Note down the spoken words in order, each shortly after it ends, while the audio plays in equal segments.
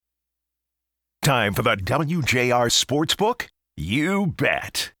Time for the WJR Sportsbook? You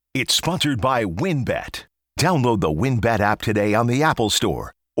bet. It's sponsored by WinBet. Download the WinBet app today on the Apple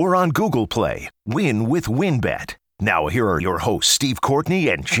Store or on Google Play. Win with WinBet. Now here are your hosts, Steve Courtney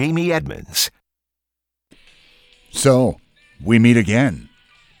and Jamie Edmonds. So, we meet again.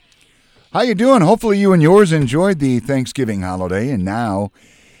 How you doing? Hopefully you and yours enjoyed the Thanksgiving holiday, and now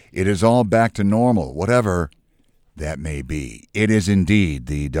it is all back to normal, whatever that may be. It is indeed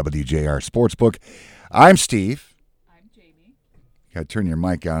the WJR Sportsbook. I'm Steve. I'm Jamie. Got to turn your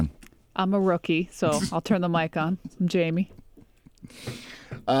mic on. I'm a rookie, so I'll turn the mic on. I'm Jamie.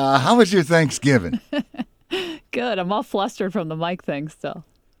 How was your Thanksgiving? Good. I'm all flustered from the mic thing still.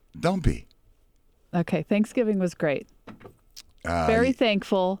 Don't be. Okay, Thanksgiving was great. Very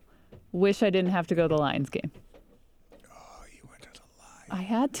thankful. Wish I didn't have to go to the Lions game. Oh, you went to the Lions. I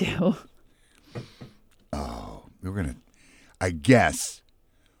had to. Oh, we're going to, I guess,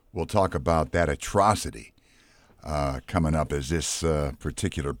 we'll talk about that atrocity coming up as this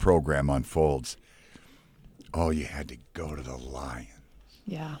particular program unfolds. Oh, you had to go to the Lions.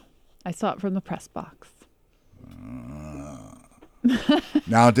 Yeah, I saw it from the press box.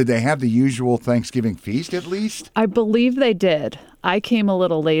 Now, did they have the usual Thanksgiving feast at least? I believe they did. I came a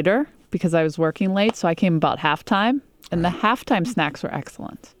little later because I was working late, so I came about halftime, and the halftime snacks were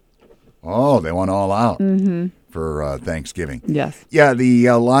excellent. Oh, they went all out for Thanksgiving. Yes. Yeah, the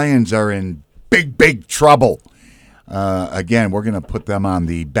Lions are in big trouble. Again, we're going to put them on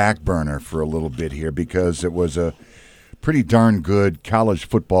the back burner for a little bit here because it was a pretty darn good college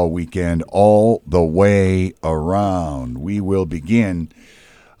football weekend all the way around. We will begin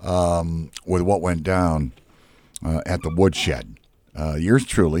with what went down at the Woodshed. Yours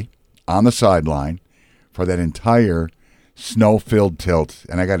truly on the sideline for that entire snow-filled tilt.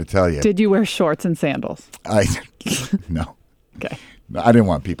 And I got to tell you. Did you wear shorts and sandals? No. Okay. I didn't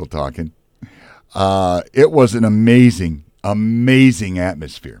want people talking. It was an amazing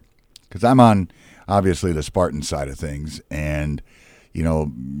atmosphere because I'm on, obviously, the Spartan side of things. And, you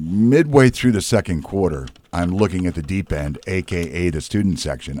know, midway through the second quarter, I'm looking at the deep end, a.k.a. the student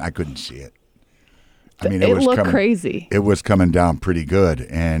section. I couldn't see it. I mean, it looked crazy. It was coming down pretty good.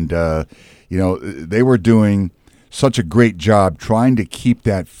 And, you know, they were doing such a great job trying to keep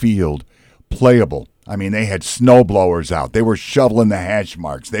that field playable. I mean, they had snow blowers out. They were shoveling the hash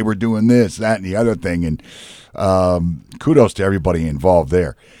marks. They were doing this, that, and the other thing. And kudos to everybody involved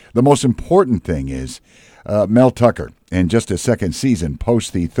there. The most important thing is Mel Tucker, in just his second season, posts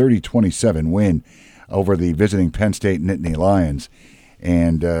the 30-27 win over the visiting Penn State Nittany Lions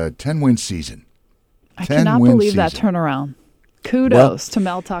and 10-win season. I cannot believe that turnaround. Kudos to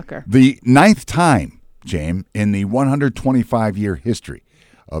Mel Tucker. The 9th time, James, in the 125-year history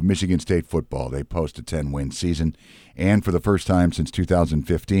of Michigan State football, they post a 10-win season. And for the first time since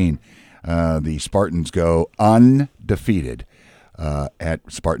 2015, the Spartans go undefeated at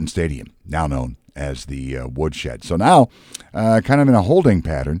Spartan Stadium, now known as the Woodshed. So now, kind of in a holding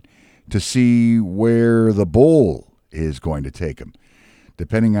pattern to see where the bowl is going to take them.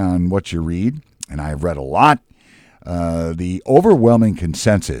 Depending on what you read, and I've read a lot, the overwhelming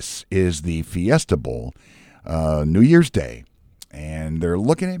consensus is the Fiesta Bowl, New Year's Day, and they're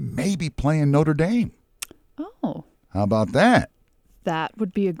looking at maybe playing Notre Dame. Oh. How about that? That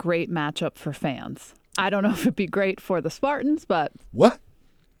would be a great matchup for fans. I don't know if it'd be great for the Spartans, but... What?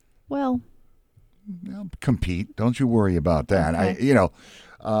 Well... They'll compete. Don't you worry about that. Okay. You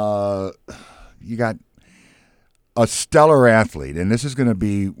got a stellar athlete, and this is going to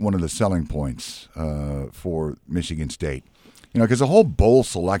be one of the selling points for Michigan State. You know, because the whole bowl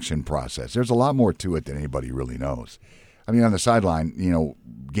selection process, there's a lot more to it than anybody really knows. I mean, on the sideline, you know,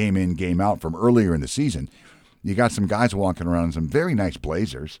 game in, game out from earlier in the season, you got some guys walking around in some very nice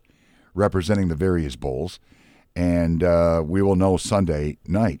blazers representing the various bowls, and we will know Sunday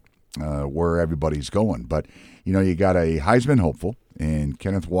night where everybody's going. But, you know, you got a Heisman hopeful in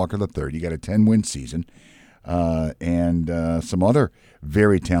Kenneth Walker III. You got a 10-win season. And some other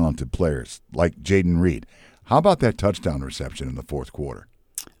very talented players like Jaden Reed. How about that touchdown reception in the fourth quarter?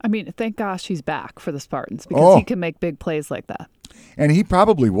 I mean, thank gosh he's back for the Spartans because he can make big plays like that. And he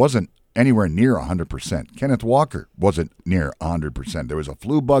probably wasn't anywhere near 100%. Kenneth Walker wasn't near 100%. There was a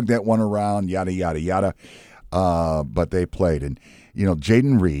flu bug that went around, yada, yada, yada. But they played. And, you know,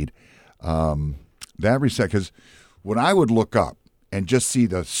 Jaden Reed, that reset, because when I would look up and just see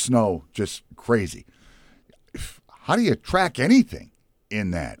the snow just crazy, how do you track anything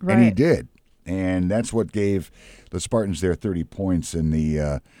in that? Right. And he did. And that's what gave the Spartans their 30 points in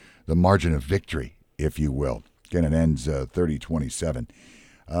the margin of victory, if you will. Again, it ends 30-27.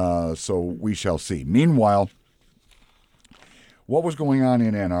 So we shall see. Meanwhile, what was going on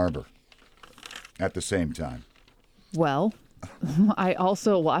in Ann Arbor? at the same time. Well, I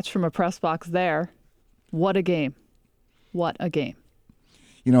also watched from a press box there. What a game. What a game.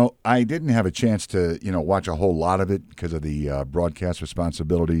 I didn't have a chance to, watch a whole lot of it because of the broadcast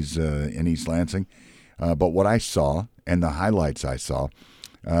responsibilities in East Lansing. But what I saw and the highlights I saw,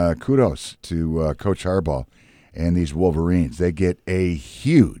 kudos to Coach Harbaugh and these Wolverines. They get a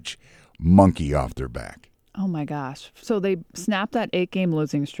huge monkey off their back. Oh, my gosh. So they snapped that 8-game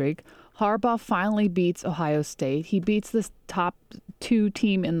losing streak. Harbaugh finally beats Ohio State. He beats this top 2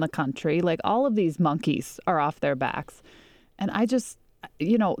 team in the country. Like, all of these monkeys are off their backs. And I just,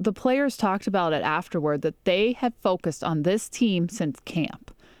 the players talked about it afterward that they had focused on this team since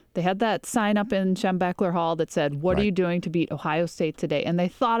camp. They had that sign up in Schembechler Hall that said, "What are you doing to beat Ohio State today?" And they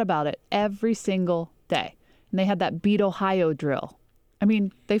thought about it every single day. And they had that Beat Ohio drill. I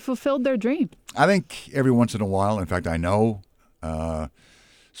mean, they fulfilled their dream. I think every once in a while, in fact, I know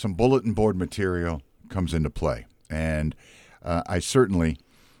some bulletin board material comes into play. And I certainly,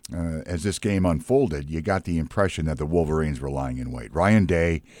 as this game unfolded, you got the impression that the Wolverines were lying in wait. Ryan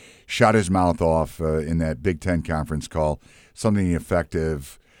Day shot his mouth off in that Big Ten conference call, something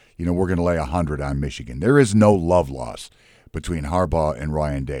effective, we're going to lay 100 on Michigan. There is no love loss between Harbaugh and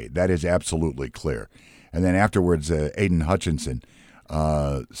Ryan Day. That is absolutely clear. And then afterwards, Aiden Hutchinson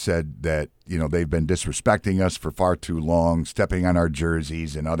said that, they've been disrespecting us for far too long, stepping on our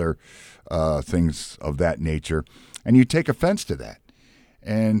jerseys and other things of that nature. And you take offense to that.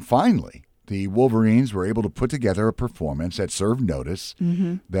 And finally, the Wolverines were able to put together a performance that served notice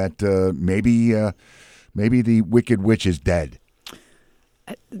that maybe the Wicked Witch is dead.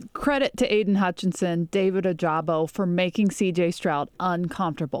 Credit to Aiden Hutchinson, David Ojabo for making C.J. Stroud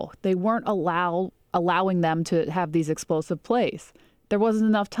uncomfortable. They weren't allowing them to have these explosive plays. There wasn't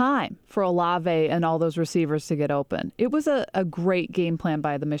enough time for Olave and all those receivers to get open. It was a great game plan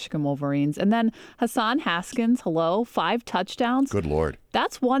by the Michigan Wolverines. And then Hassan Haskins, 5 touchdowns. Good Lord.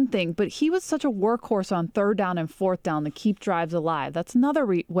 That's one thing, but he was such a workhorse on 3rd down and 4th down to keep drives alive. That's another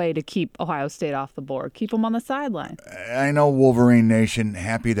way to keep Ohio State off the board, keep them on the sideline. I know Wolverine Nation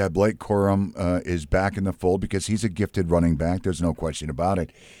happy that Blake Corum is back in the fold because he's a gifted running back. There's no question about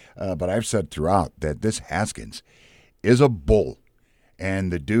it. But I've said throughout that this Haskins is a bull.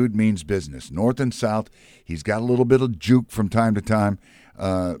 And the dude means business. North and south, he's got a little bit of juke from time to time,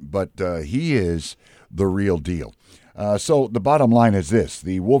 but he is the real deal. So the bottom line is this.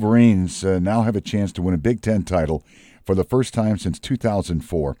 The Wolverines now have a chance to win a Big Ten title for the first time since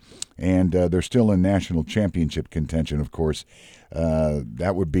 2004, and they're still in national championship contention, of course.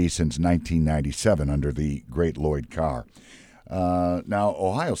 That would be since 1997 under the great Lloyd Carr. Now,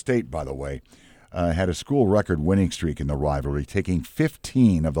 Ohio State, by the way, had a school record winning streak in the rivalry, taking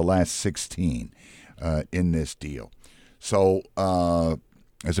 15 of the last 16 in this deal. So,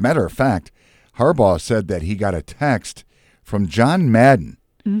 as a matter of fact, Harbaugh said that he got a text from John Madden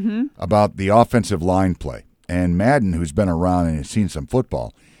about the offensive line play. And Madden, who's been around and has seen some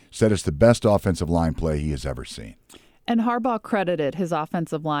football, said it's the best offensive line play he has ever seen. And Harbaugh credited his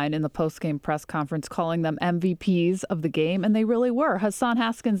offensive line in the postgame press conference, calling them MVPs of the game, and they really were. Hassan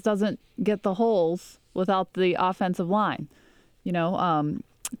Haskins doesn't get the holes without the offensive line.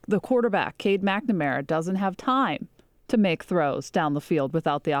 The quarterback, Cade McNamara, doesn't have time to make throws down the field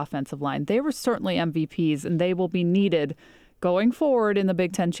without the offensive line. They were certainly MVPs, and they will be needed going forward in the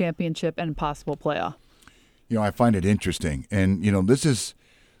Big Ten championship and possible playoff. I find it interesting. And, this is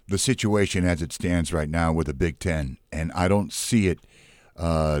the situation as it stands right now with the Big Ten, and I don't see it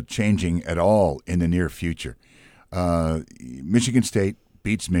changing at all in the near future. Michigan State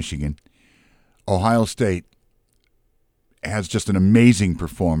beats Michigan. Ohio State has just an amazing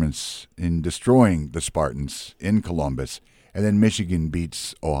performance in destroying the Spartans in Columbus, and then Michigan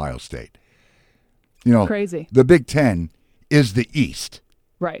beats Ohio State. Crazy. The Big Ten is the East.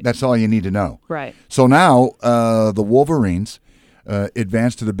 Right. That's all you need to know. Right. So now the Wolverines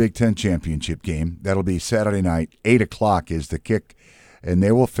advance to the Big Ten championship game. That'll be Saturday night. 8 o'clock is the kick, and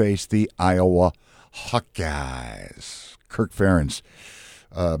they will face the Iowa Hawkeyes. Kirk Ferentz,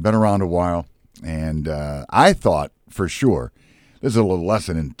 been around a while, and I thought for sure, this is a little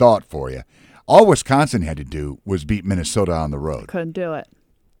lesson in thought for you, all Wisconsin had to do was beat Minnesota on the road. Couldn't do it.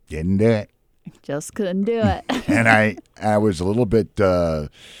 Didn't do it. Just couldn't do it. And I was a little bit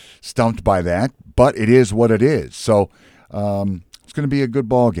stumped by that, but it is what it is. So it's going to be a good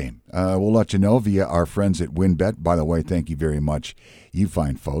ball game. We'll let you know via our friends at WinBet. By the way, thank you very much, you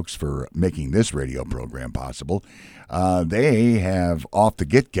fine folks, for making this radio program possible. They have, off the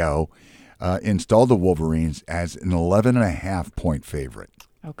get-go, installed the Wolverines as an 11.5-point favorite.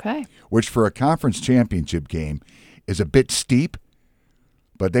 Okay. Which for a conference championship game is a bit steep,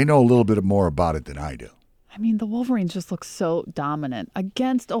 but they know a little bit more about it than I do. I mean, the Wolverines just look so dominant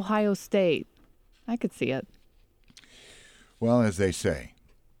against Ohio State. I could see it. Well, as they say,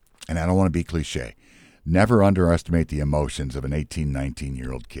 and I don't want to be cliche, never underestimate the emotions of an 18,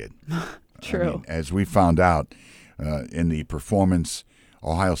 19-year-old kid. True. I mean, as we found out in the performance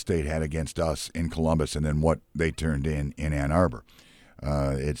Ohio State had against us in Columbus and then what they turned in Ann Arbor.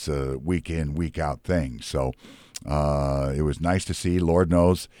 It's a week-in, week-out thing. So it was nice to see. Lord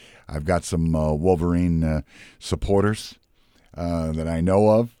knows I've got some Wolverine supporters that I know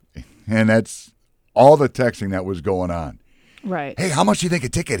of, and that's all the texting that was going on. Right. Hey, how much do you think a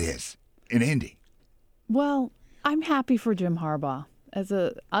ticket is in Indy? Well, I'm happy for Jim Harbaugh. As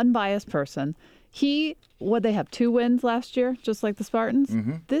an unbiased person, would they have 2 wins last year, just like the Spartans?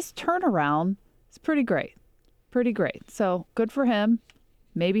 Mm-hmm. This turnaround is pretty great. Pretty great. So good for him.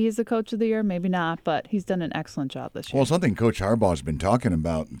 Maybe he's the coach of the year, maybe not, but he's done an excellent job this year. Well, something Coach Harbaugh's been talking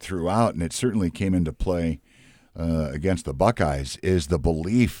about throughout, and it certainly came into play against the Buckeyes, is the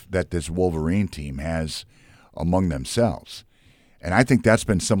belief that this Wolverine team has among themselves. And I think that's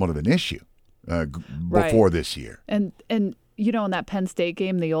been somewhat of an issue before this year. And you know, in that Penn State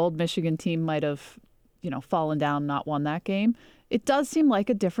game, the old Michigan team might have, fallen down, not won that game. It does seem like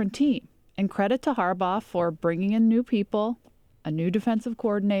a different team. And credit to Harbaugh for bringing in new people, a new defensive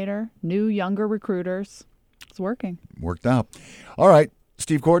coordinator, new younger recruiters. It's working. Worked out. All right,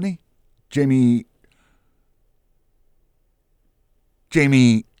 Steve Courtney, Jamie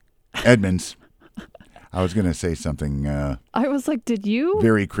Edmonds. I was going to say something. I was like, did you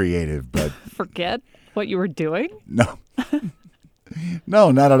very creative, but forget what you were doing? No.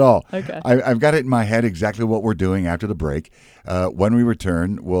 No, not at all. Okay. I've got it in my head exactly what we're doing after the break. When we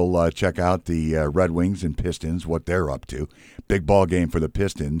return, we'll check out the Red Wings and Pistons, what they're up to. Big ball game for the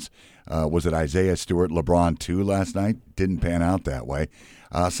Pistons. Was it Isaiah Stewart, LeBron 2 last night? Didn't pan out that way.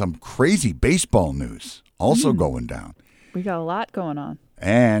 Some crazy baseball news also going down. We got a lot going on.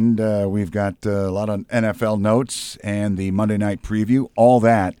 And we've got a lot of NFL notes and the Monday night preview, all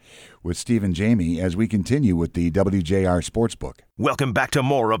that with Steve and Jamie as we continue with the WJR Sportsbook. Welcome back to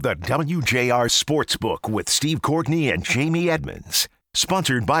more of the WJR Sportsbook with Steve Courtney and Jamie Edmonds.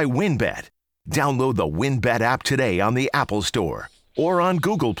 Sponsored by WynnBET. Download the WynnBET app today on the Apple Store or on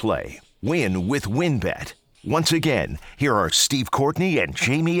Google Play. Win with WynnBET. Once again, here are Steve Courtney and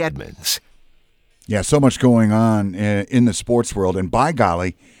Jamie Edmonds. Yeah, so much going on in the sports world, and by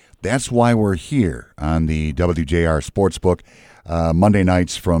golly, that's why we're here on the WJR Sportsbook, Monday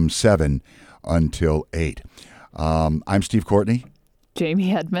nights from 7 until 8. I'm Steve Courtney.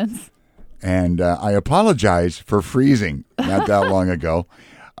 Jamie Edmonds. And I apologize for freezing not that long ago,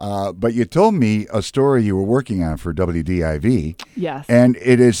 but you told me a story you were working on for WDIV. Yes. And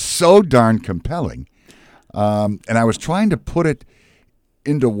it is so darn compelling, and I was trying to put it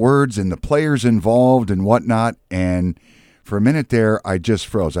into words and the players involved and whatnot, and for a minute there, I just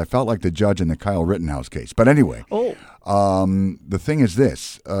froze. I felt like the judge in the Kyle Rittenhouse case. But anyway, the thing is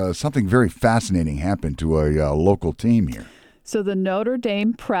this. Something very fascinating happened to a local team here. So the Notre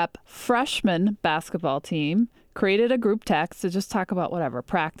Dame Prep freshman basketball team created a group text to just talk about whatever,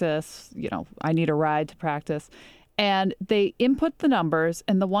 practice, I need a ride to practice. And they input the numbers,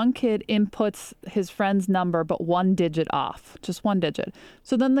 and the one kid inputs his friend's number, but 1 digit off, just 1 digit.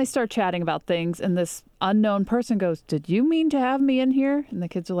 So then they start chatting about things, and this unknown person goes, "Did you mean to have me in here?" And the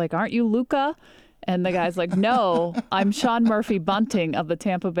kids are like, "Aren't you Luca?" And the guy's like, "No, I'm Sean Murphy Bunting of the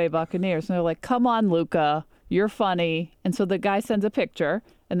Tampa Bay Buccaneers." And they're like, "Come on, Luca, you're funny." And so the guy sends a picture,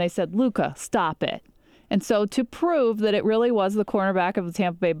 and they said, "Luca, stop it." And so to prove that it really was the cornerback of the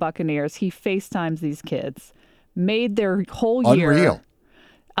Tampa Bay Buccaneers, he FaceTimes these kids. Made their whole year. Unreal.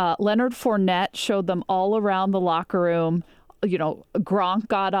 Leonard Fournette showed them all around the locker room. Gronk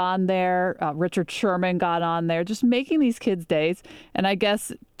got on there. Richard Sherman got on there, just making these kids' days. And I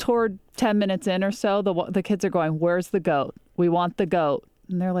guess toward 10 minutes in or so, the kids are going, "Where's the GOAT? We want the GOAT."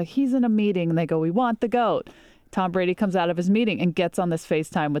 And they're like, "He's in a meeting." And they go, "We want the GOAT." Tom Brady comes out of his meeting and gets on this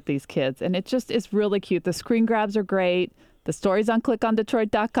FaceTime with these kids. And it just is really cute. The screen grabs are great. The story's on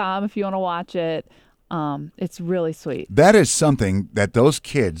clickondetroit.com if you want to watch it. It's really sweet. That is something that those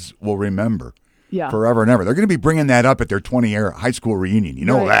kids will remember forever and ever. They're going to be bringing that up at their 20-year high school reunion. You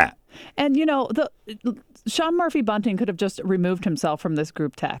know that. And, Sean Murphy Bunting could have just removed himself from this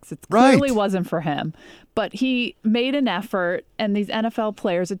group text. It clearly wasn't for him. But he made an effort, and these NFL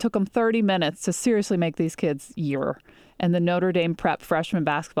players, it took them 30 minutes to seriously make these kids' year. And the Notre Dame Prep freshman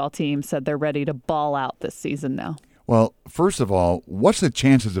basketball team said they're ready to ball out this season now. Well, first of all, what's the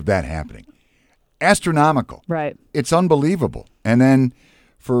chances of that happening? Astronomical. Right. It's unbelievable. And then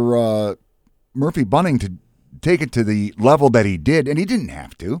for Murphy Bunting to take it to the level that he did, and he didn't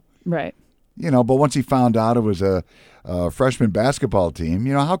have to. Right. But once he found out it was a freshman basketball team,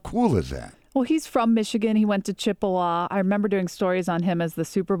 how cool is that? Well, he's from Michigan. He went to Chippewa. I remember doing stories on him as the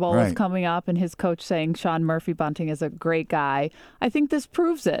Super Bowl was coming up and his coach saying Sean Murphy-Bunting is a great guy. I think this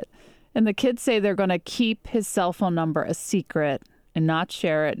proves it. And the kids say they're going to keep his cell phone number a secret and not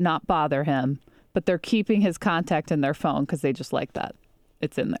share it, not bother him. But they're keeping his contact in their phone because they just like that.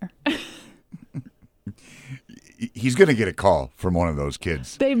 It's in there. He's going to get a call from one of those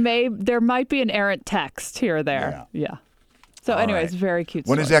kids. There might be an errant text here or there. Yeah. So anyways, very cute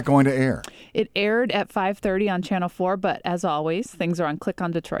story. When is that going to air? It aired at 5:30 on Channel 4, but as always, things are on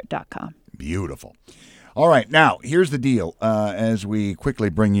clickondetroit.com. Beautiful. All right, now, here's the deal. As we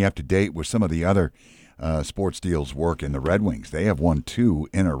quickly bring you up to date with some of the other sports deals work in the Red Wings. They have won 2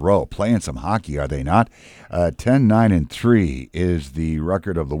 in a row. Playing some hockey, are they not? 10-9-3 is the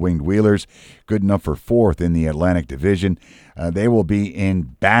record of the Winged Wheelers. Good enough for 4th in the Atlantic Division. They will be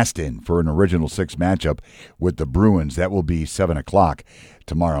in Boston for an Original Six matchup with the Bruins. That will be 7 o'clock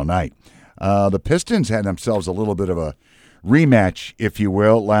tomorrow night. The Pistons had themselves a little bit of a rematch, if you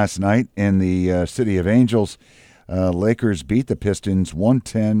will, last night in the City of Angels. Lakers beat the Pistons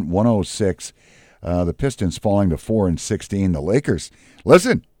 110-106. The Pistons falling to 4-16. The Lakers,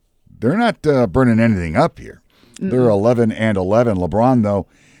 listen, they're not burning anything up here. They're 11-11. LeBron, though,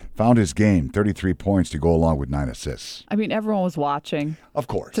 found his game, 33 points to go along with 9 assists. I mean, everyone was watching. Of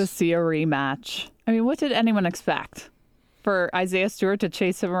course. To see a rematch. I mean, what did anyone expect? For Isaiah Stewart to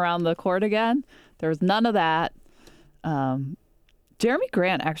chase him around the court again? There was none of that. Jeremy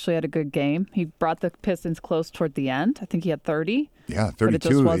Grant actually had a good game. He brought the Pistons close toward the end. I think he had 30. Yeah, 32. But it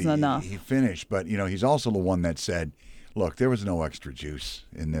just wasn't enough. He finished, but he's also the one that said, "Look, there was no extra juice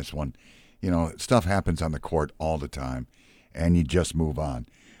in this one. Stuff happens on the court all the time, and you just move on."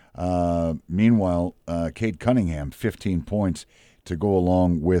 Meanwhile, Cade Cunningham, 15 points to go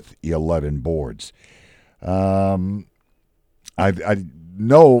along with 11 boards. I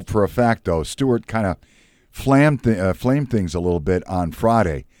know for a fact, though, Stewart kind of flamed things a little bit on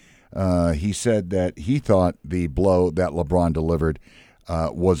Friday. He said that he thought the blow that LeBron delivered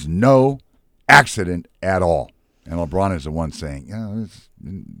was no accident at all. And LeBron is the one saying, it's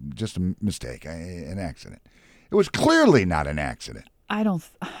just a mistake, an accident. It was clearly not an accident. I don't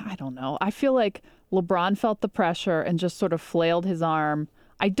know. I feel like LeBron felt the pressure and just sort of flailed his arm.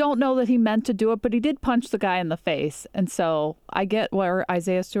 I don't know that he meant to do it, but he did punch the guy in the face. And so I get where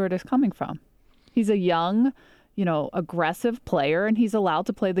Isaiah Stewart is coming from. He's a young, aggressive player, and he's allowed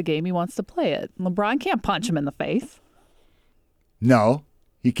to play the game he wants to play it. LeBron can't punch him in the face. No.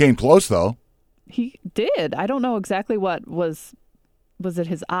 He came close, though. He did. I don't know exactly what was it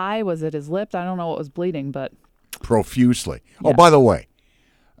his eye? Was it his lip? I don't know what was bleeding, but... Profusely. Yeah. Oh, by the way,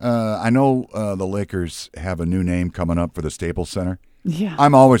 I know the Lakers have a new name coming up for the Staples Center. Yeah.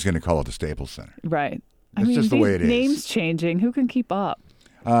 I'm always going to call it the Staples Center. Right. It's just the way it is. Names changing. Who can keep up?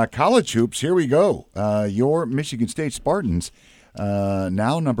 College hoops, here we go. Your Michigan State Spartans,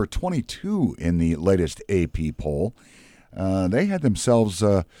 now number 22 in the latest AP poll. They had themselves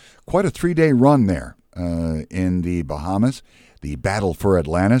quite a 3-day run there in the Bahamas, the Battle for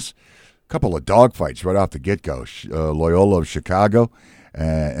Atlantis. A couple of dogfights right off the get-go. Loyola of Chicago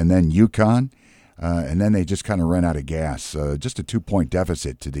and then UConn. And then they just kind of ran out of gas. Just a 2-point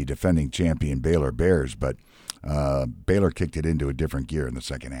deficit to the defending champion Baylor Bears, but Baylor kicked it into a different gear in the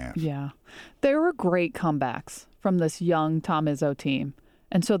second half. Yeah. There were great comebacks from this young Tom Izzo team.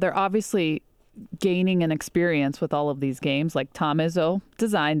 And so they're obviously gaining an experience with all of these games. Like Tom Izzo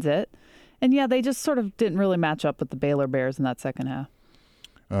designs it. And yeah, they just sort of didn't really match up with the Baylor Bears in that second half.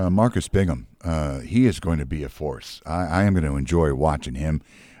 Marcus Bingham, he is going to be a force. I am going to enjoy watching him.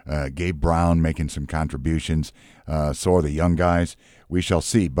 Gabe Brown making some contributions. So are the young guys. We shall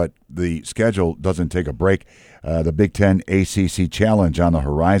see. But the schedule doesn't take a break. The Big Ten ACC Challenge on the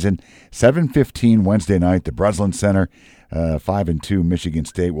horizon. 7:15 Wednesday night, the Breslin Center. 5-2 Michigan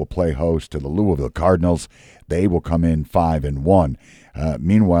State will play host to the Louisville Cardinals. They will come in 5-1.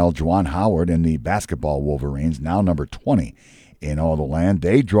 Meanwhile, Juwan Howard and the basketball Wolverines, now number 20 in all the land.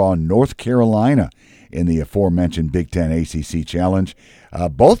 They draw North Carolina in the aforementioned Big Ten ACC Challenge.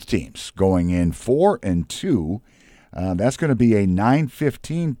 Both teams going in 4-2. That's going to be a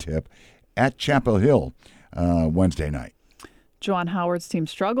 9:15 tip at Chapel Hill Wednesday night. Juwan Howard's team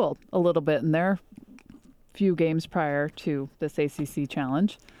struggled a little bit in their few games prior to this ACC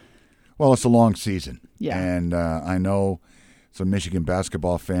Challenge. Well, it's a long season. Yeah. And I know some Michigan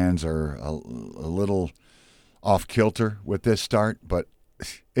basketball fans are a little off kilter with this start, but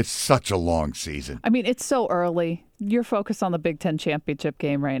it's such a long season. I mean, it's so early. You're focused on the Big Ten championship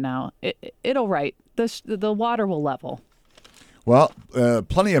game right now. It'll right the water will level. Well,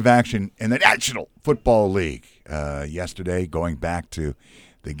 plenty of action in the National Football League yesterday, going back to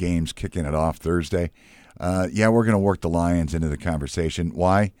the games kicking it off Thursday. We're going to work the Lions into the conversation.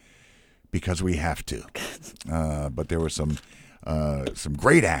 Why? Because we have to. But there was some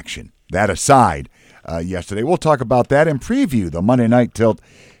great action. That aside, yesterday. We'll talk about that and preview the Monday Night Tilt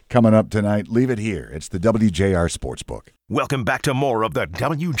coming up tonight. Leave it here. It's the WJR Sportsbook. Welcome back to more of the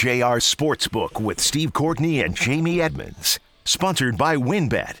WJR Sportsbook with Steve Courtney and Jamie Edmonds. Sponsored by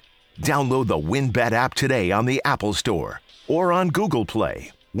WynnBET. Download the WynnBET app today on the Apple Store or on Google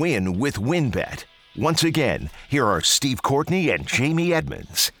Play. Win with WynnBET. Once again, here are Steve Courtney and Jamie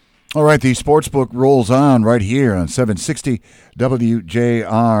Edmonds. All right, the Sportsbook rolls on right here on 760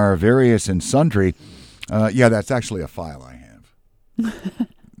 WJR, Various and Sundry. That's actually a file I have.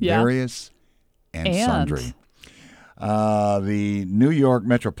 Yeah. Various and Sundry. The New York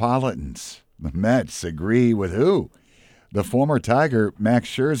Metropolitans, the Mets, agree with who? The former Tiger, Max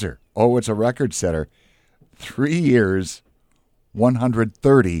Scherzer. Oh, it's a record setter. 3 years,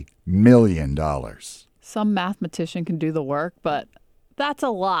 $130 million. Some mathematician can do the work, but that's a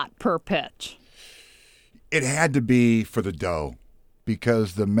lot per pitch. It had to be for the dough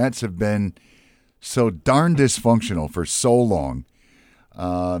because the Mets have been so darn dysfunctional for so long.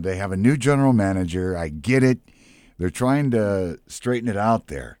 They have a new general manager. I get it. They're trying to straighten it out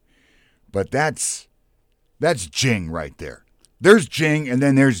there. But that's Jing right there. There's Jing, and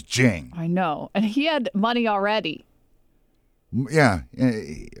then there's Jing. I know. And he had money already. Yeah.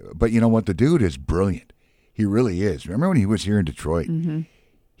 But you know what? The dude is brilliant. He really is. Remember when he was here in Detroit? Mm-hmm.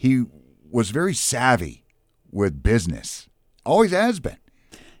 He was very savvy with business. Always has been.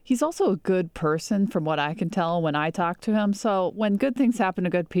 He's also a good person from what I can tell when I talk to him. So when good things happen to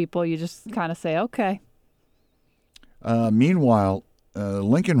good people, you just kind of say, okay. Meanwhile,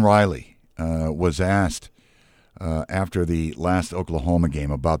 Lincoln Riley was asked after the last Oklahoma game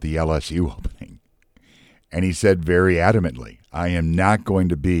about the LSU opening. And he said very adamantly, I am not going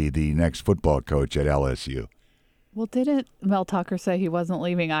to be the next football coach at LSU. Well, didn't Mel Tucker say he wasn't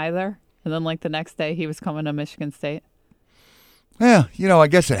leaving either? And then, the next day, he was coming to Michigan State? Yeah, I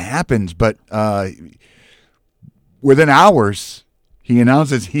guess it happens. But within hours, he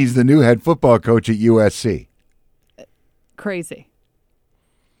announces he's the new head football coach at USC. Crazy.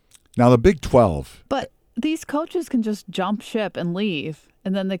 Now, the Big 12. But these coaches can just jump ship and leave,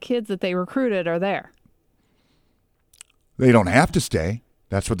 and then the kids that they recruited are there. They don't have to stay.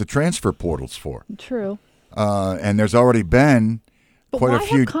 That's what the transfer portal's for. True. And there's already been quite a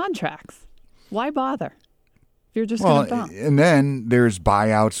few. Why have contracts? Why bother? If you're just going to dump. And then there's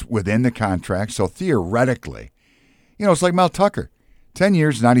buyouts within the contract. So theoretically, it's like Mel Tucker, 10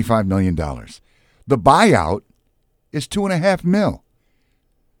 years, $95 million. The buyout is $2.5 million.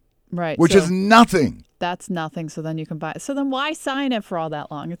 Right. Which is nothing. That's nothing. So then you can buy it. So then why sign it for all that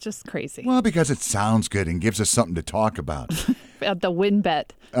long? It's just crazy. Well, because it sounds good and gives us something to talk about. At the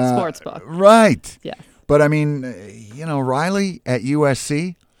WynnBET Sportsbook. Right. Yeah. But, I mean, Riley at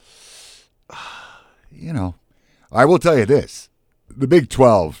USC, I will tell you this. The Big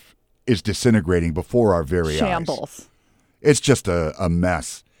 12 is disintegrating before our very eyes. Shambles. It's just a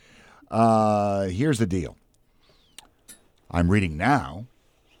mess. Here's the deal. I'm reading now.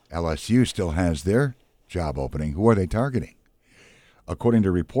 LSU still has their job opening. Who are they targeting? According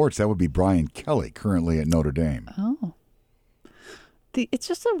to reports, that would be Brian Kelly, currently at Notre Dame. Oh. It's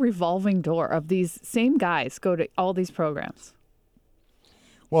just a revolving door of these same guys go to all these programs.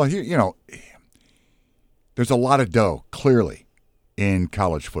 Well, here, there's a lot of dough, clearly, in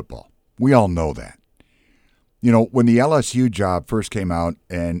college football. We all know that. When the LSU job first came out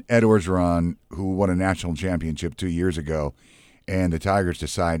and Ed Orgeron, who won a national championship 2 years ago, and the Tigers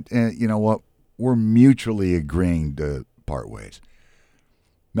decide, you know what, we're mutually agreeing to part ways.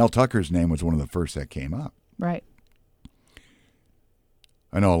 Mel Tucker's name was one of the first that came up. Right.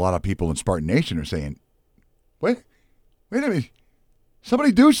 I know a lot of people in Spartan Nation are saying, wait a minute,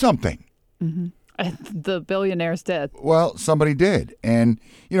 somebody do something. Mm-hmm. The billionaires did. Well, somebody did. And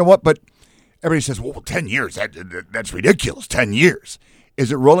you know what? But everybody says, well, 10 years, that's ridiculous, 10 years.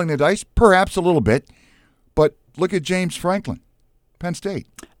 Is it rolling the dice? Perhaps a little bit. But look at James Franklin, Penn State.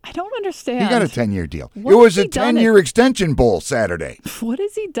 I don't understand. He got a 10-year deal. It was a 10-year extension bowl Saturday. What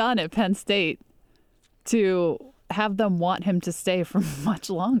has he done at Penn State to have them want him to stay for much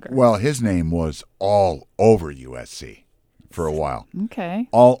longer? Well, his name was all over USC for a while. Okay.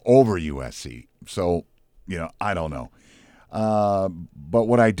 All over USC. So, I don't know. But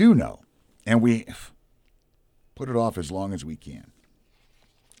what I do know, and we put it off as long as we can,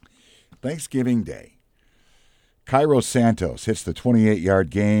 Thanksgiving Day, Cairo Santos hits the 28-yard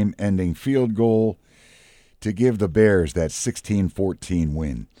game-ending field goal to give the Bears that 16-14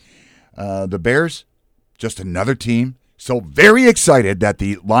 win. The Bears, just another team, so very excited that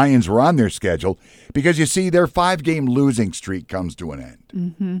the Lions were on their schedule because, you see, their 5-game losing streak comes to an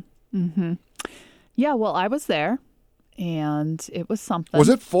end. Yeah, well, I was there, and it was something. Was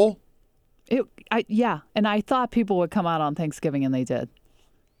it full? Yeah, and I thought people would come out on Thanksgiving, and they did.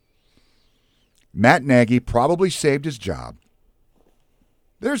 Matt Nagy probably saved his job.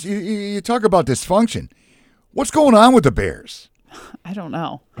 You talk about dysfunction. What's going on with the Bears? I don't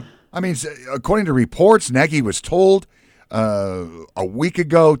know. I mean, according to reports, Nagy was told a week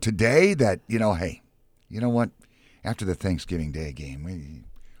ago today that, hey, you know what? After the Thanksgiving Day game,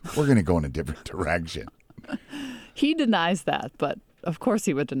 we're going to go in a different direction. He denies that, but of course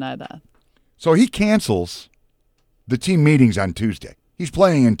he would deny that. So he cancels the team meetings on Tuesday. He's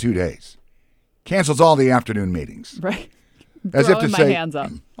playing in 2 days. Cancels all the afternoon meetings. Right. As if to my say, hands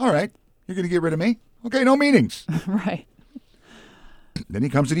up. All right, you're going to get rid of me? Okay, no meetings. Right. Then he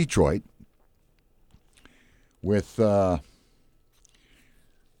comes to Detroit with a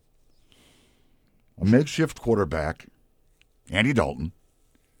makeshift quarterback, Andy Dalton.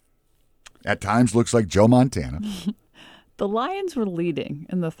 At times looks like Joe Montana. The Lions were leading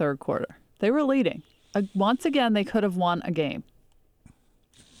in the third quarter. They were leading. Once again, they could have won a game.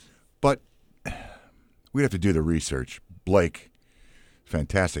 But we'd have to do the research. Blake,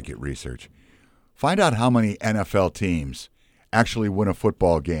 fantastic at research. Find out how many NFL teams actually win a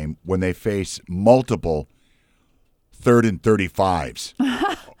football game when they face multiple 3rd and 35s.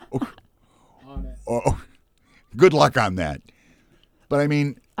 Good luck on that. But I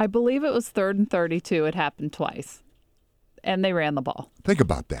mean, I believe it was 3rd and 32. It happened twice. And they ran the ball. Think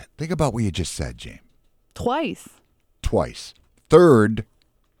about that. Think about what you just said, James. Twice. 3rd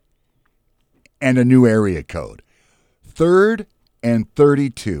and a new area code. 3rd and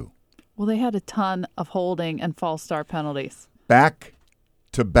 32. Well, they had a ton of holding and false start penalties. Back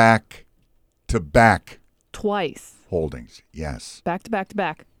to back to back. Twice. Holdings, yes. Back to back to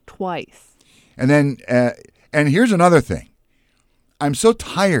back. Twice. And then, and here's another thing. I'm so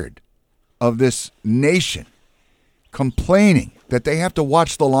tired of this nation complaining that they have to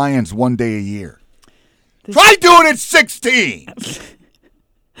watch the Lions one day a year. Try doing it 16!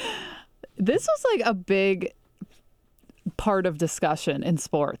 This was like a big part of discussion in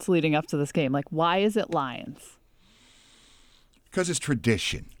sports leading up to this game. Like, why is it Lions? Because it's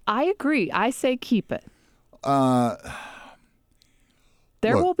tradition. I agree. I say keep it.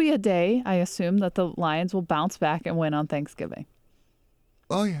 There will be a day, I assume, that the Lions will bounce back and win on Thanksgiving.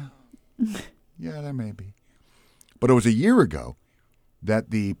 Oh, yeah. Yeah, there may be. But it was a year ago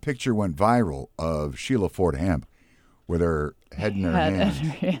that the picture went viral of Sheila Ford Hamp with her head in her hands.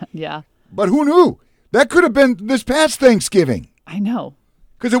 Yeah. But who knew? That could have been this past Thanksgiving. I know.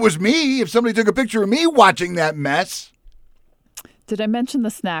 Because it was me. If somebody took a picture of me watching that mess. Did I mention the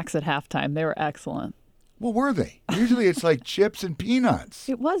snacks at halftime? They were excellent. What were they? Usually it's like chips and peanuts.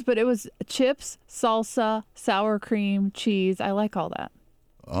 It was, but it was chips, salsa, sour cream, cheese. I like all that.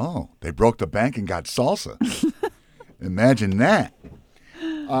 Oh, they broke the bank and got salsa. Imagine that.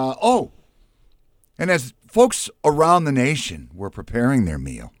 And as folks around the nation were preparing their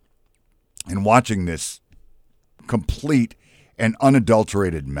meal and watching this complete and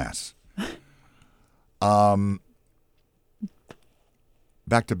unadulterated mess, back-to-back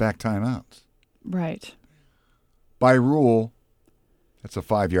timeouts. Right. By rule, that's a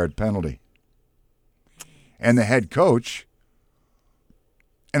 5-yard penalty. And the head coach,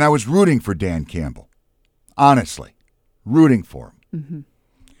 and I was rooting for Dan Campbell, honestly, rooting for him. Mm-hmm.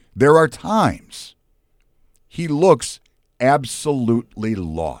 There are times he looks absolutely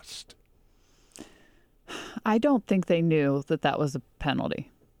lost. I don't think they knew that was a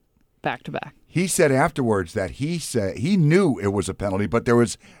penalty, back-to-back. He said afterwards that he knew it was a penalty, but there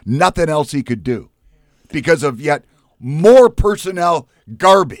was nothing else he could do because of yet more personnel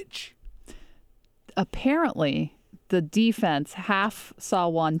garbage. Apparently, the defense half saw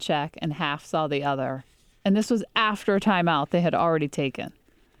one check and half saw the other. And this was after a timeout they had already taken.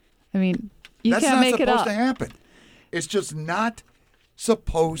 I mean, you can't make it up. That's not supposed to happen. It's just not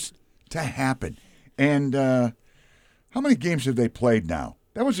supposed to happen. And how many games have they played now?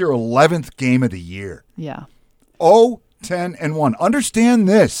 That was their 11th game of the year. Yeah. 0-10-1. Understand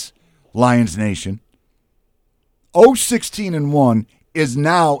this, Lions Nation. 0-16-1 is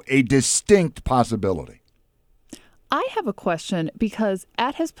now a distinct possibility. I have a question because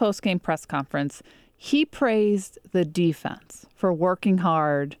at his post-game press conference, he praised the defense for working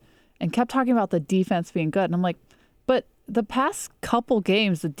hard and kept talking about the defense being good. And I'm like, but the past couple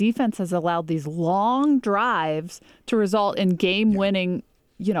games, the defense has allowed these long drives to result in game-winning,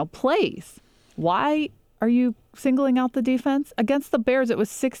 plays. Why are you singling out the defense? Against the Bears, it was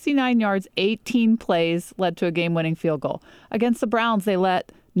 69 yards, 18 plays led to a game-winning field goal. Against the Browns, they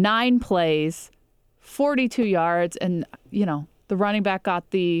let 9 plays, 42 yards, and, the running back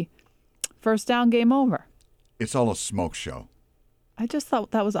got the first down, game over. It's all a smoke show. I just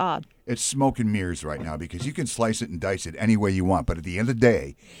thought that was odd. It's smoke and mirrors right now because you can slice it and dice it any way you want. But at the end of the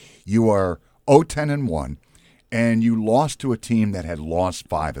day, you are 0-10-1, and you lost to a team that had lost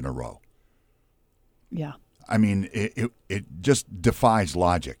 5 in a row. Yeah. I mean, it just defies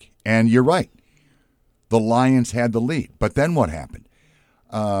logic. And you're right. The Lions had the lead. But then what happened?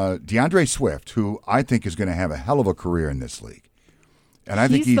 DeAndre Swift, who I think is going to have a hell of a career in this league. And I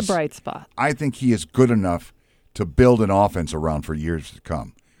think he's the bright spot. I think he is good enough to build an offense around for years to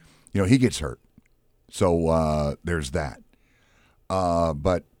come. He gets hurt. So there's that.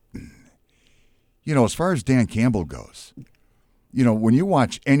 But, as far as Dan Campbell goes, when you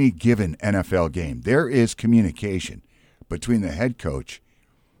watch any given NFL game, there is communication between the head coach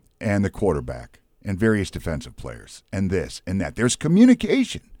and the quarterback and various defensive players and this and that. There's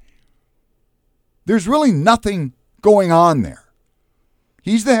communication. There's really nothing going on there.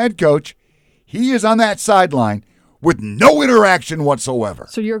 He's the head coach. He is on that sideline with no interaction whatsoever.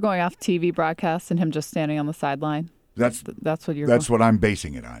 So you're going off TV broadcasts and him just standing on the sideline? That's what you're That's what I'm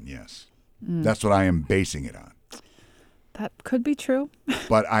basing it on, yes. That's what I am basing it on. That could be true.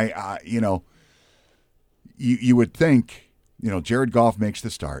 But you would think, Jared Goff makes the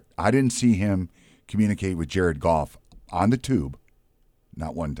start. I didn't see him communicate with Jared Goff on the tube,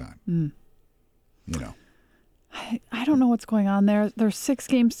 not one time. I don't know what's going on there. There's 6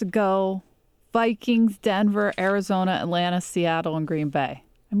 games to go. Vikings, Denver, Arizona, Atlanta, Seattle, and Green Bay.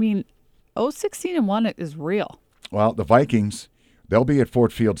 I mean, 0-16-1 is real. Well, the Vikings, they'll be at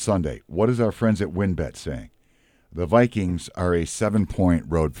Ford Field Sunday. What is our friends at WinBet saying? The Vikings are a 7-point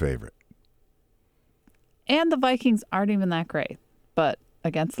road favorite. And the Vikings aren't even that great. But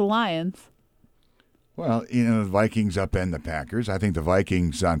against the Lions. Well, the Vikings upend the Packers. I think the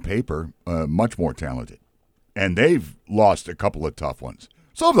Vikings, on paper, much more talented. And they've lost a couple of tough ones.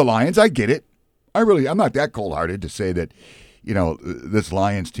 So have the Lions. I get it. I'm not that cold-hearted to say that, this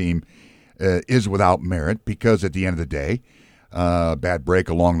Lions team is without merit because at the end of the day, bad break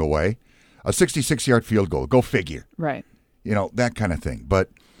along the way, a 66-yard field goal. Go figure. Right. That kind of thing.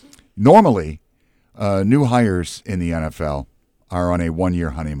 But normally, new hires in the NFL are on a 1-year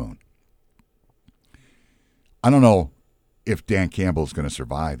honeymoon. I don't know if Dan Campbell's going to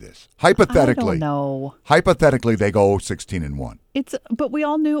survive this. Hypothetically, I don't know. Hypothetically, they go 16-1. But we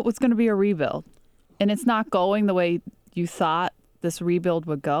all knew it was going to be a rebuild, and it's not going the way you thought this rebuild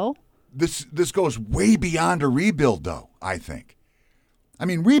would go. This goes way beyond a rebuild, though, I think. I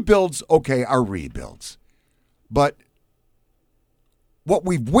mean, rebuilds, okay, are rebuilds. But what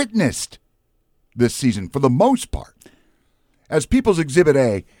we've witnessed this season, for the most part, as People's Exhibit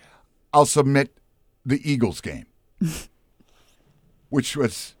A, I'll submit the Eagles game, which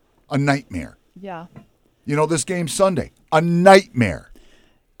was a nightmare. Yeah. This game Sunday, a nightmare.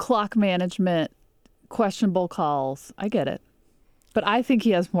 Clock management, questionable calls. I get it. But I think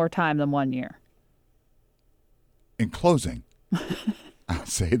he has more time than 1 year. In closing, I'll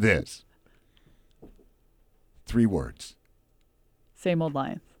say this. 3 words. Same old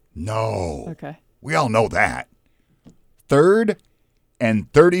Lions. No. Okay. We all know that. 3rd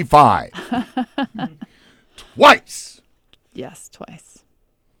and 35. Twice. Yes, twice.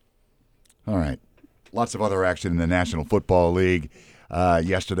 All right. Lots of other action in the National Football League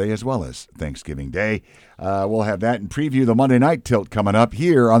yesterday as well as Thanksgiving Day. We'll have that and preview the Monday Night Tilt coming up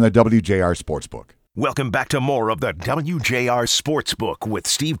here on the WJR Sportsbook. Welcome back to more of the WJR Sportsbook with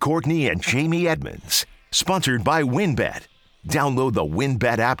Steve Courtney and Jamie Edmonds. Sponsored by WinBet. Download the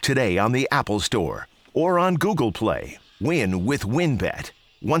WinBet app today on the Apple Store or on Google Play. Win with WinBet.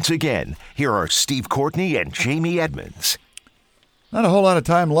 Once again, here are Steve Courtney and Jamie Edmonds. Not a whole lot of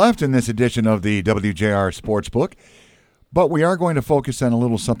time left in this edition of the WJR Sportsbook, but we are going to focus on a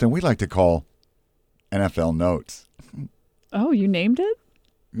little something we like to call NFL Notes. Oh, you named it?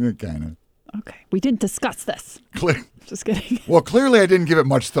 Yeah, kind of. Okay. We didn't discuss this. Just kidding. Well, clearly I didn't give it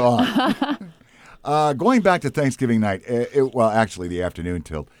much thought. Going back to Thanksgiving night, actually the afternoon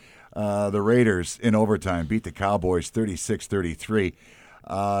tilt, the Raiders in overtime beat the Cowboys 36-33.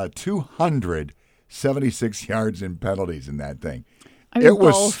 276 yards in penalties in that thing. It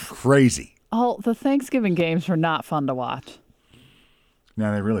was crazy. The Thanksgiving games were not fun to watch.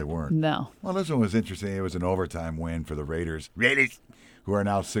 No, they really weren't. No. Well, this one was interesting. It was an overtime win for the Raiders, who are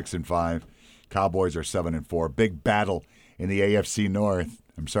now 6-5. Cowboys are 7-4. Big battle in the AFC North.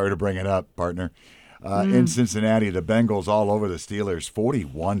 I'm sorry to bring it up, partner. In Cincinnati, the Bengals all over the Steelers,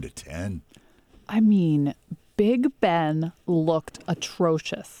 41-10. I mean, Big Ben looked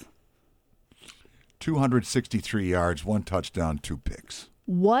atrocious. 263 yards, 1 touchdown, 2 picks.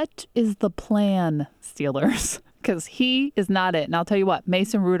 What is the plan, Steelers? Because he is not it. And I'll tell you what,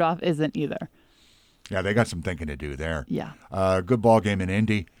 Mason Rudolph isn't either. Yeah, they got some thinking to do there. Yeah. Good ball game in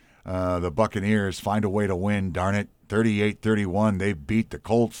Indy. The Buccaneers find a way to win, darn it. 38-31, they beat the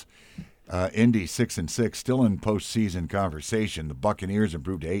Colts. Indy 6-6, still in postseason conversation. The Buccaneers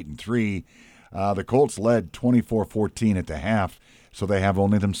improved to 8-3. The Colts led 24-14 at the half, so they have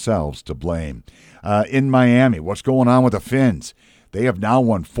only themselves to blame. In Miami, what's going on with the Fins? They have now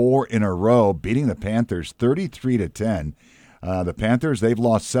won 4 in a row, beating the Panthers 33-10. The Panthers, they've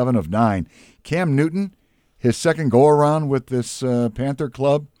lost 7 of 9. Cam Newton, his second go-around with this Panther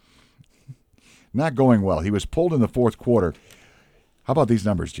club, not going well. He was pulled in the fourth quarter. How about these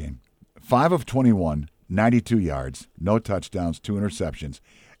numbers, Gene? 5 of 21, 92 yards, no touchdowns, 2 interceptions.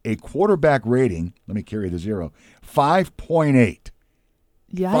 A quarterback rating, let me carry the 0, 5.8.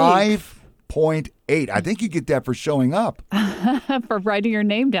 Yikes. 5.8. I think you get that for showing up. For writing your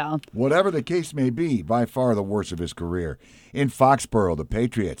name down. Whatever the case may be, by far the worst of his career. In Foxborough, the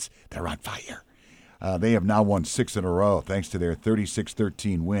Patriots, they're on fire. They have now won 6 in a row thanks to their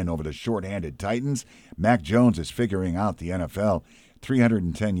 36-13 win over the shorthanded Titans. Mac Jones is figuring out the NFL.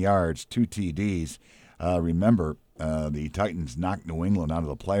 310 yards, 2 TDs. Remember, the Titans knocked New England out of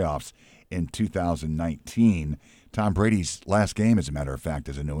the playoffs in 2019. Tom Brady's last game, as a matter of fact,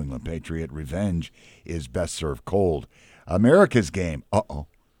 as a New England Patriot. Revenge is best served cold. America's game.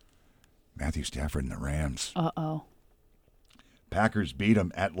 Matthew Stafford and the Rams. Packers beat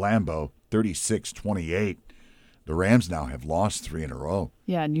them at Lambeau, 36-28. The Rams now have lost 3 in a row.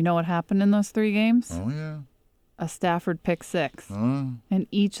 Yeah, and you know what happened in those 3 games? Oh, yeah. A Stafford pick 6 in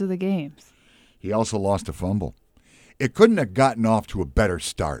each of the games. He also lost a fumble. It couldn't have gotten off to a better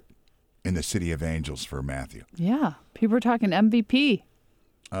start in the City of Angels for Matthew. Yeah, people are talking MVP.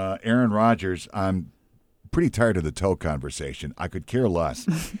 Aaron Rodgers, I'm pretty tired of the toe conversation. I could care less.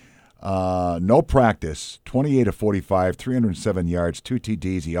 No practice, 28 of 45, 307 yards, 2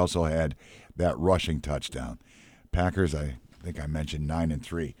 TDs. He also had that rushing touchdown. Packers, I think I mentioned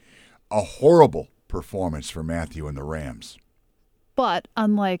 9-3. A horrible performance for Matthew and the Rams. But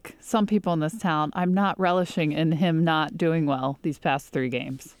unlike some people in this town, I'm not relishing in him not doing well these past 3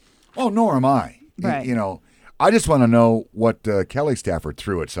 games. Oh, nor am I. Right. I just want to know what Kelly Stafford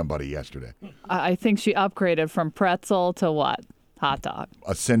threw at somebody yesterday. I think she upgraded from pretzel to what? Hot dog.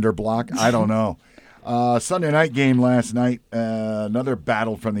 A cinder block? I don't know. Sunday night game last night, another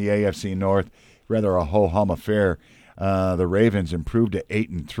battle from the AFC North, rather a ho-hum affair. The Ravens improved to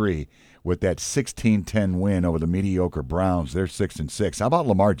 8-3 with that 16-10 win over the mediocre Browns. They're 6-6. How about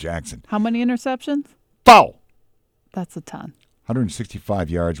Lamar Jackson? How many interceptions? Foul! That's a ton.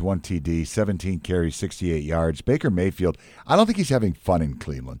 165 yards, 1 TD, 17 carries, 68 yards. Baker Mayfield, I don't think he's having fun in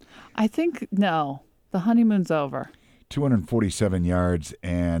Cleveland. I think, no. The honeymoon's over. 247 yards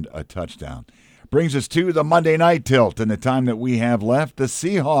and a touchdown. Brings us to the Monday night tilt. In the time that we have left, the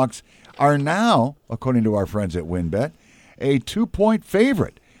Seahawks are now, according to our friends at WinBet, a 2-point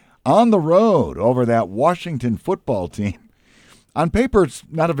favorite on the road over that Washington football team. On paper, it's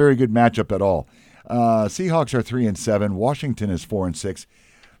not a very good matchup at all. Seahawks are 3-7. Washington is 4-6.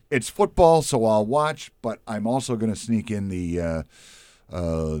 It's football, so I'll watch, but I'm also going to sneak in the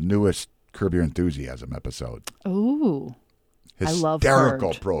newest Curb Your Enthusiasm episode. Ooh. I love Hysterical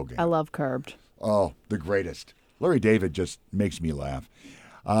Curbed. program. I love Curbed. Oh, the greatest. Larry David just makes me laugh.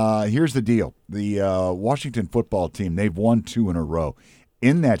 Here's the deal. The Washington football team, they've won 2 in a row.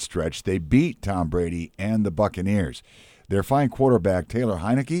 In that stretch, they beat Tom Brady and the Buccaneers. Their fine quarterback, Taylor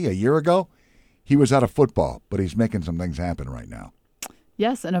Heineke, a year ago, he was out of football, but he's making some things happen right now.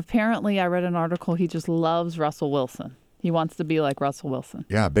 Yes, and apparently I read an article, he just loves Russell Wilson. He wants to be like Russell Wilson.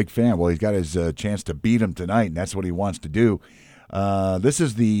 Yeah, big fan. Well, he's got his chance to beat him tonight, and that's what he wants to do. This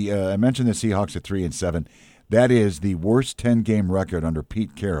is I mentioned the Seahawks at 3-7. That is the worst 10-game record under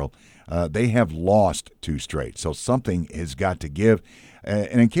Pete Carroll. They have lost 2 straight, so something has got to give.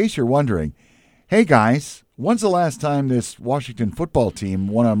 And in case you're wondering, hey, guys, when's the last time this Washington football team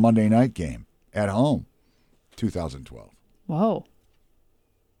won a Monday night game at home? 2012. Whoa.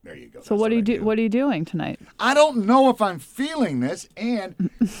 There you go. So what are you doing tonight? I don't know if I'm feeling this, and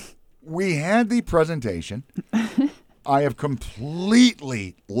we had the presentation. I have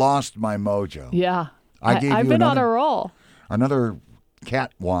completely lost my mojo. Yeah. I've been on a roll. Another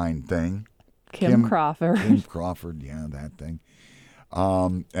cat wine thing. Kim Crawford. Kim Crawford, yeah, that thing.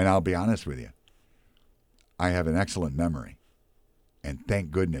 And I'll be honest with you. I have an excellent memory. And thank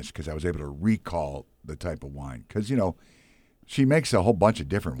goodness, because I was able to recall the type of wine. Because, she makes a whole bunch of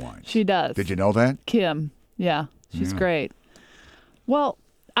different wines. She does. Did you know that? Kim. Yeah, she's great. Well,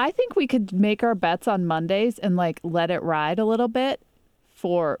 I think we could make our bets on Mondays and let it ride a little bit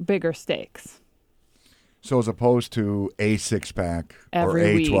for bigger stakes. So as opposed to a 6-pack or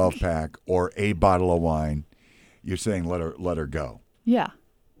Every a week. 12-pack or a bottle of wine, you're saying let her go. Yeah.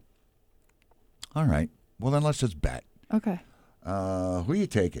 All right. Well, then let's just bet. Okay. Who are you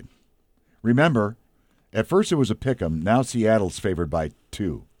taking? Remember, at first it was a pick'em. Now Seattle's favored by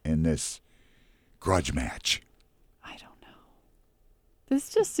 2 in this grudge match. I don't know. This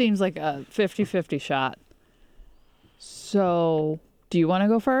just seems like a 50-50 shot. So, do you want to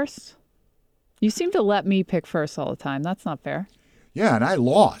go first? You seem to let me pick first all the time. That's not fair. Yeah, and I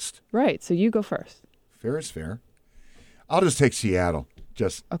lost. Right, so you go first. Fair is fair. I'll just take Seattle,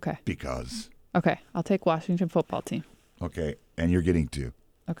 just Okay. because. Okay, I'll take Washington football team. Okay, and you're getting 2.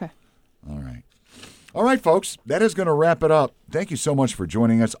 Okay. All right. All right, folks, that is going to wrap it up. Thank you so much for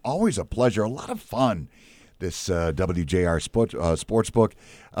joining us. Always a pleasure. A lot of fun, this WJR Sportsbook.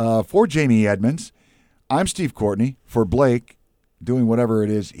 For Jamie Edmonds, I'm Steve Courtney. For Blake, doing whatever it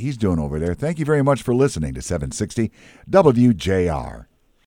is he's doing over there. Thank you very much for listening to 760 WJR.